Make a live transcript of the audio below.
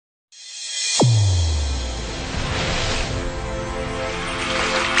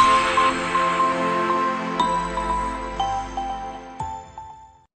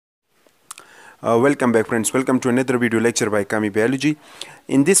Welcome back, friends. Welcome to another video lecture by Kami Biology.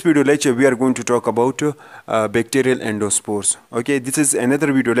 In this video lecture we are going to talk about bacterial endospores. Okay, this is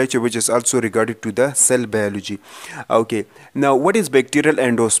another video lecture which is also regarded to the cell biology. Okay, now what is bacterial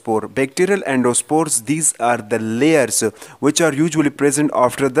endospore? Bacterial endospores, these are the layers which are usually present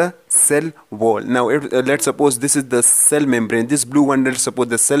after the cell wall. Now let's suppose this is the cell membrane. This blue one, let's suppose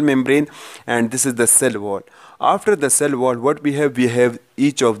the cell membrane, and this is the cell wall. After the cell wall, what we have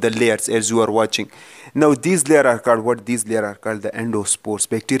each of the layers as you are watching. Now these layers are called what? These layers are called the endospores,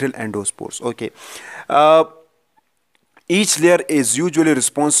 bacterial endospores. Okay, each layer is usually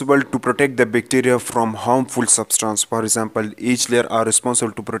responsible to protect the bacteria from harmful substance. For example, each layer are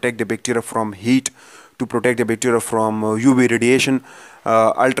responsible to protect the bacteria from heat, to protect the bacteria from UV radiation,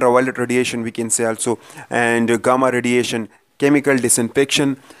 ultraviolet radiation we can say also, and gamma radiation, chemical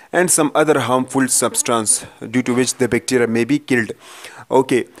disinfection, and some other harmful substance due to which the bacteria may be killed.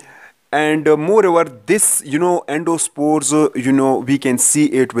 Okay, and moreover, this endospores, we can see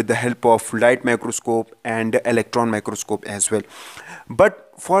it with the help of light microscope and electron microscope as well.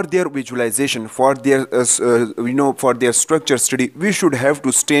 But for their visualization, for their for their structure study, we should have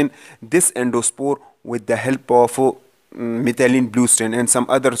to stain this endospore with the help of methylene blue stain and some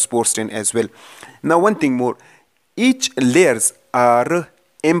other spore stain as well. Now one thing more, each layers are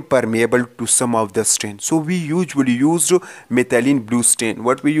impermeable to some of the stain, so we usually use methylene blue stain.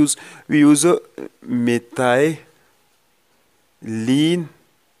 What we use? We use methylene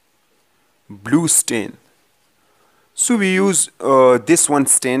blue stain. So we use this one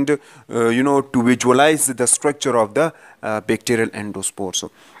stain to visualize the structure of the bacterial endospore.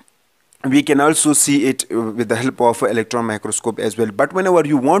 So we can also see it with the help of electron microscope as well, but whenever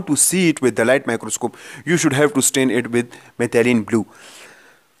you want to see it with the light microscope, you should have to stain it with methylene blue.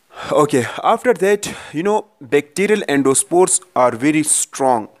 Okay, after that, bacterial endospores are very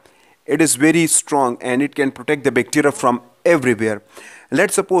strong. It is very strong and it can protect the bacteria from everywhere.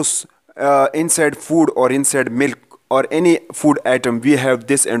 Let's suppose inside food or inside milk or any food item, we have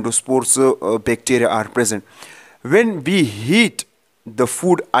this endospores bacteria are present. When we heat the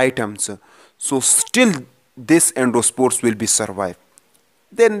food items, so still this endospores will be survive.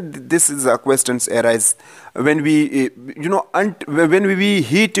 Then this is a questions arise when we when we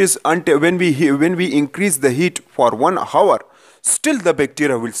heat is until when we increase the heat for 1 hour, still the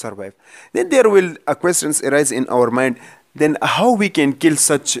bacteria will survive. Then there will questions arise in our mind, then how we can kill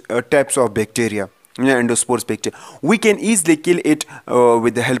such types of bacteria, endospores bacteria? We can easily kill it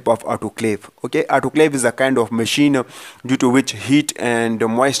with the help of autoclave. Okay, autoclave is a kind of machine due to which heat and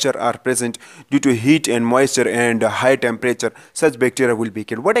moisture are present. Due to heat and moisture and high temperature, such bacteria will be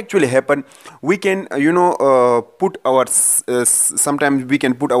killed. What actually happen? We can put our sometimes we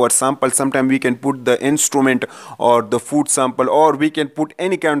can put our sample, sometimes we can put the instrument or the food sample, or we can put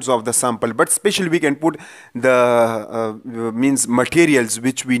any kinds of the sample, but especially we can put the means materials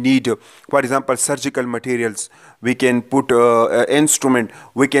which we need. For example, surgical materials, we can put instrument,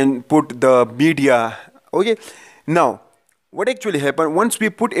 we can put the media. Okay, now what actually happen, once we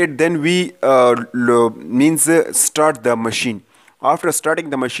put it, then we start the machine. After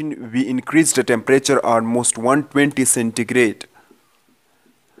starting the machine, we increase the temperature almost 120 centigrade.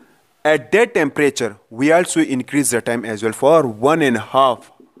 At that temperature, we also increase the time as well for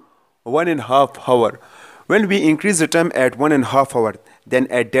 1.5 hour. When we increase the time at 1.5 hour, then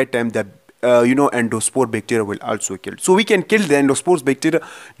at that time the endospore bacteria will also kill. So we can kill the endospores bacteria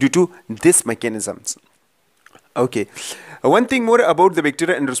due to these mechanisms. Okay, one thing more about the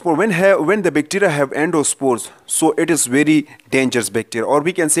bacteria endospore, when the bacteria have endospores, so it is very dangerous bacteria, or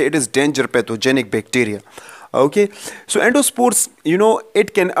we can say it is danger pathogenic bacteria. Okay, so endospores,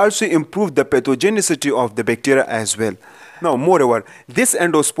 it can also improve the pathogenicity of the bacteria as well. Now, moreover, these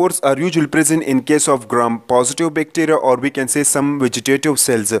endospores are usually present in case of gram-positive bacteria, or we can say some vegetative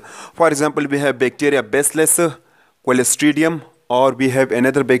cells. For example, we have bacteria Bacillus, Clostridium, or we have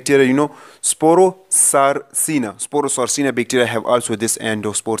another bacteria, Sporosarcina bacteria have also this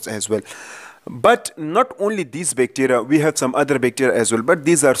endospores as well. But not only these bacteria, we have some other bacteria as well, but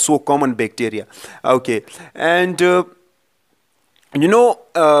these are so common bacteria. Okay, and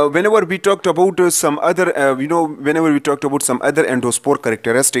whenever we talked about some other endospore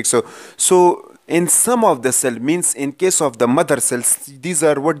characteristics, so in some of the cell, means in case of the mother cells, these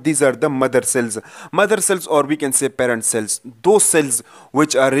are the mother cells, or we can say parent cells, those cells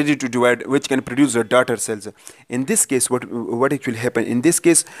which are ready to divide, which can produce the daughter cells. In this case, what actually happen? In this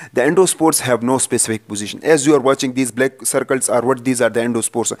case, the endospores have no specific position. As you are watching, these black circles are these are the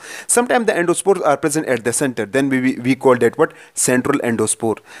endospores. Sometimes the endospores are present at the center, then we call that what? Central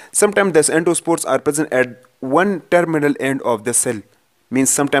endospore. Sometimes the endospores are present at one terminal end of the cell. means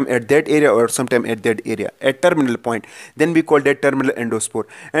sometime at that area or sometime at that area, at terminal point, then we call that terminal endospore.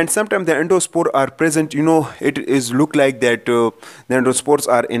 And sometimes the endospore are present, it is look like that the endospores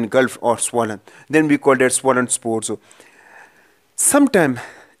are engulfed or swollen, then we call that swollen spores. Sometime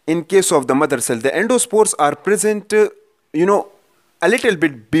in case of the mother cell, the endospores are present a little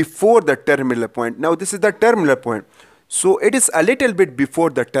bit before the terminal point. Now this is the terminal point, so it is a little bit before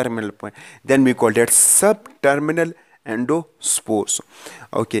the terminal point, then we call that subterminal endospores.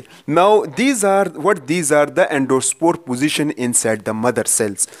 Okay, now these are the endospore position inside the mother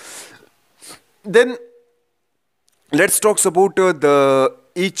cells. Then let's talk about the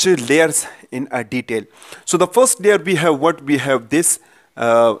each layers in a detail. So the first layer we have this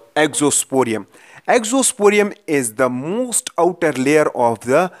Exosporium. Exosporium is the most outer layer of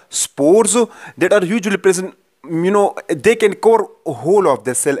the spores that are usually present. They can cover whole of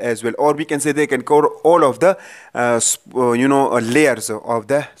the cell as well, or we can say they can cover all of the layers of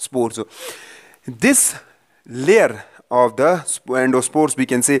the spores. This layer of the endospores, we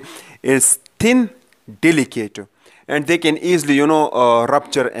can say, is thin, delicate, and they can easily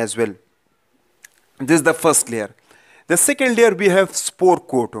rupture as well. This is the first layer. The second layer we have spore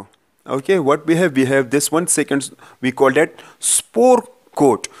coat. Okay, what we have this one second, we call that spore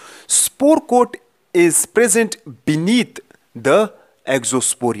coat. Spore coat is present beneath the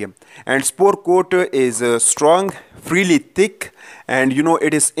exosporium, and spore coat is strong, freely thick, and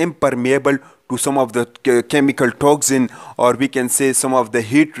it is impermeable to some of the chemical toxin, or we can say some of the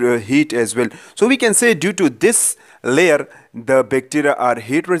heat as well. So we can say due to this layer the bacteria are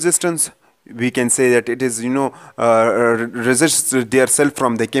heat resistant. We can say that it is resists their self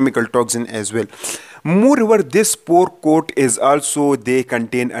from the chemical toxin as well. Moreover, this spore coat is also, they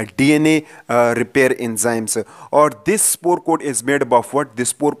contain a DNA repair enzymes, or this spore coat is made up of what? This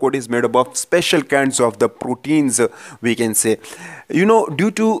spore coat is made up of special kinds of the proteins, we can say,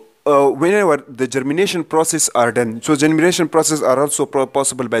 due to whenever the germination process are done. So germination process are also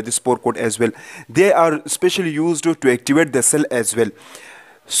possible by the spore coat as well. They are specially used to activate the cell as well.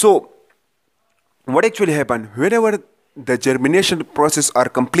 So what actually happen whenever the germination process are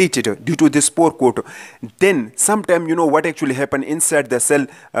completed due to this spore coat, then sometime what actually happen inside the cell,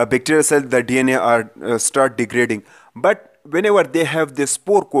 bacterial cell, the DNA are start degrading. But whenever they have this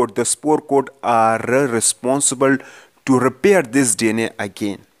spore coat, the spore coat are responsible to repair this DNA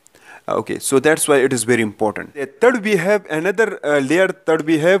again. Okay, so that's why it is very important. Third, we have another layer. Third,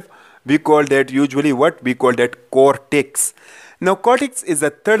 we call that usually what we call that cortex. Now cortex is the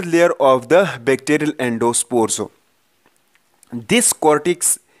third layer of the bacterial endospores. This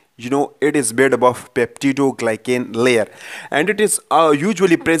cortex, it is made up of peptidoglycan layer, and it is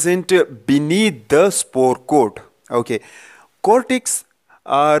usually present beneath the spore coat. Okay, cortex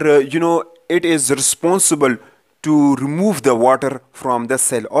are it is responsible to remove the water from the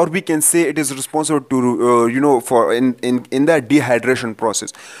cell, or we can say it is responsible to for in the dehydration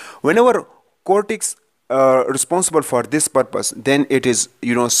process. Whenever cortex responsible for this purpose, then it is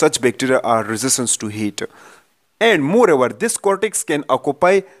such bacteria are resistant to heat. And moreover, this cortex can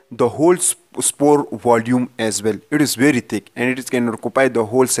occupy the whole spore volume as well. It is very thick, and it can occupy the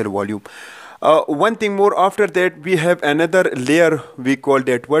whole cell volume. One thing more, after that we have another layer. We call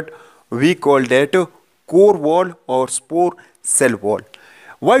that what? We call that core wall or spore cell wall.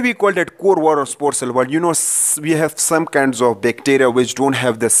 Why we call that core wall or spore cell wall? We have some kinds of bacteria which don't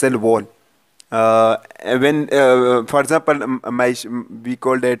have the cell wall. For example, we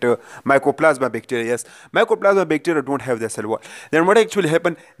call that mycoplasma bacteria. Yes, mycoplasma bacteria don't have the cell wall. Then what actually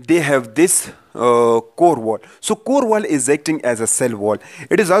happen? They have this core wall. So core wall is acting as a cell wall.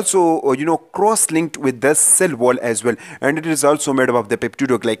 It is also cross-linked with the cell wall as well, and it is also made up of the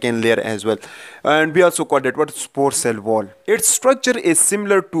peptidoglycan layer as well. And we also call that what? Spore cell wall. Its structure is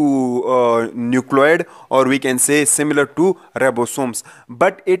similar to nucleoid, or we can say similar to ribosomes,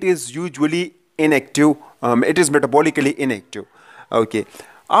 but it is usually inactive. It is metabolically inactive. Okay,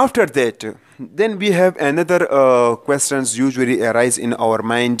 after that, then we have another questions usually arise in our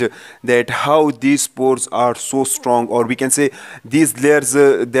mind, that how these spores are so strong, or we can say these layers,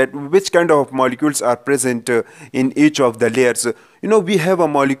 that which kind of molecules are present in each of the layers. We have a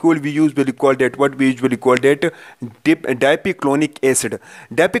molecule, we usually call that what? We usually call that dipiclonic acid.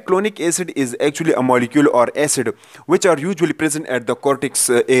 Dipiclonic acid is actually a molecule or acid which are usually present at the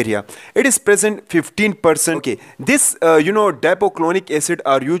cortex area. It is present 15%. Okay, this dipiclonic acid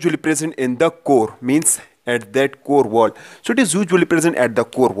are usually present in the core, means at that core wall. So it is usually present at the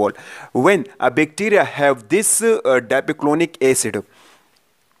core wall. When a bacteria have this dipiclonic acid,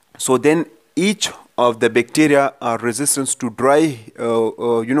 so then each of the bacteria are resistant to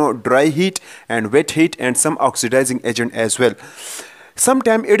dry heat and wet heat and some oxidizing agent as well.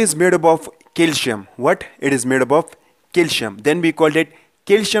 Sometimes it is made up of calcium. What? It is made up of calcium. Then we call it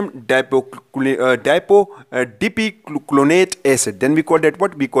calcium dipiclonate acid. Then we call that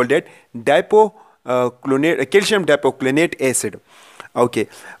what? We call that calcium dipiclonate acid. Okay,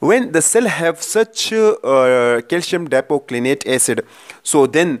 when the cell have such calcium dipiclonate acid, so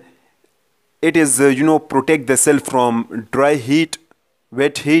then it is protect the cell from dry heat,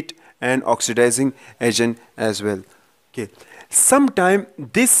 wet heat, and oxidizing agent as well. Okay, sometime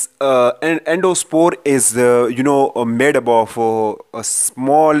this endospore is made up of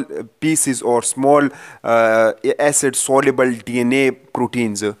small pieces or small acid soluble DNA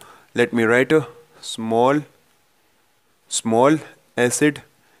proteins. Let me write small acid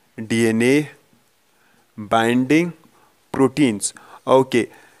DNA binding proteins. Okay,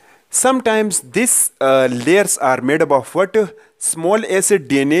 sometimes these layers are made up of what? Small acid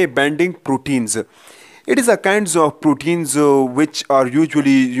DNA binding proteins. It is a kinds of proteins which are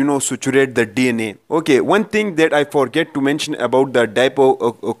usually saturate the DNA. Okay, one thing that I forget to mention about the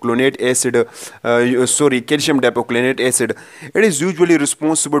dipiclonate acid, calcium dipiclonate acid, it is usually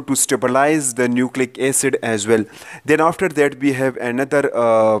responsible to stabilize the nucleic acid as well. Then after that we have another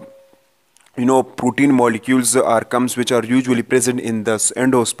protein molecules comes which are usually present in the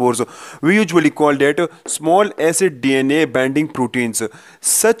endospores. We usually call that small acid DNA binding proteins.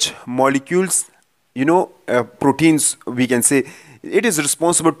 Such molecules, proteins, we can say, it is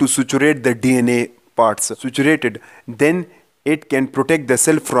responsible to saturate the DNA parts. Saturated, then it can protect the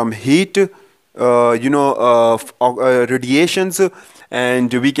cell from heat, radiations,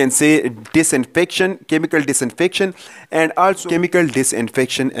 and we can say disinfection, chemical disinfection, and also chemical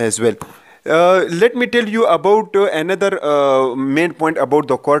disinfection as well. Let me tell you about another main point about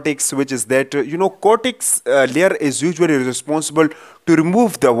the cortex, which is that cortex layer is usually responsible to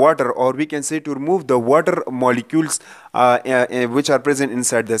remove the water, or we can say to remove the water molecules which are present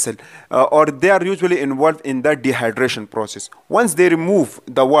inside the cell, or they are usually involved in the dehydration process. Once they remove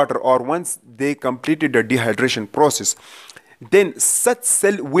the water, or once they completed the dehydration process, then such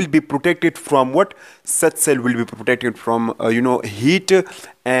cell will be protected from what? Such cell will be protected from heat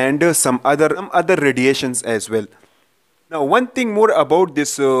and some other radiations as well. Now, one thing more about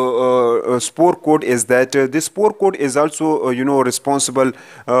this spore coat is that this spore coat is also responsible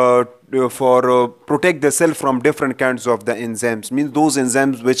for protect the cell from different kinds of the enzymes, means those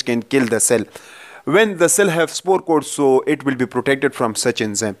enzymes which can kill the cell. When the cell have spore coat, so it will be protected from such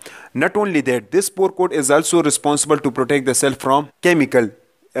enzyme. Not only that, this spore coat is also responsible to protect the cell from chemical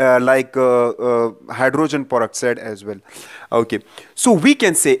like hydrogen peroxide as well. Okay, so we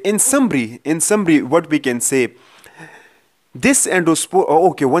can say in summary what we can say, this endospore.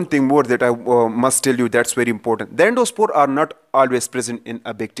 Okay, one thing more that I must tell you, that's very important. The endospore are not always present in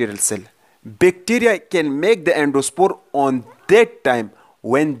a bacterial cell. Bacteria can make the endospore on that time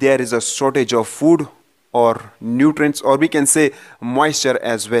when there is a shortage of food or nutrients, or we can say moisture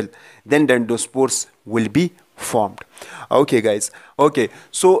as well. Then the endospores will be formed. Okay guys, okay,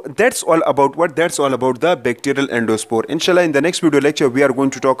 so that's all about what? That's all about the bacterial endospore. Inshallah, in the next video lecture we are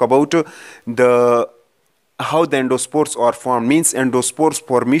going to talk about how the endospores are formed, means endospores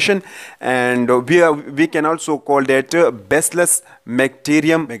formation, and we can also call that Bacillus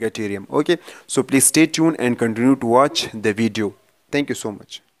megaterium. Okay, so please stay tuned and continue to watch the video. Thank you so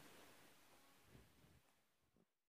much.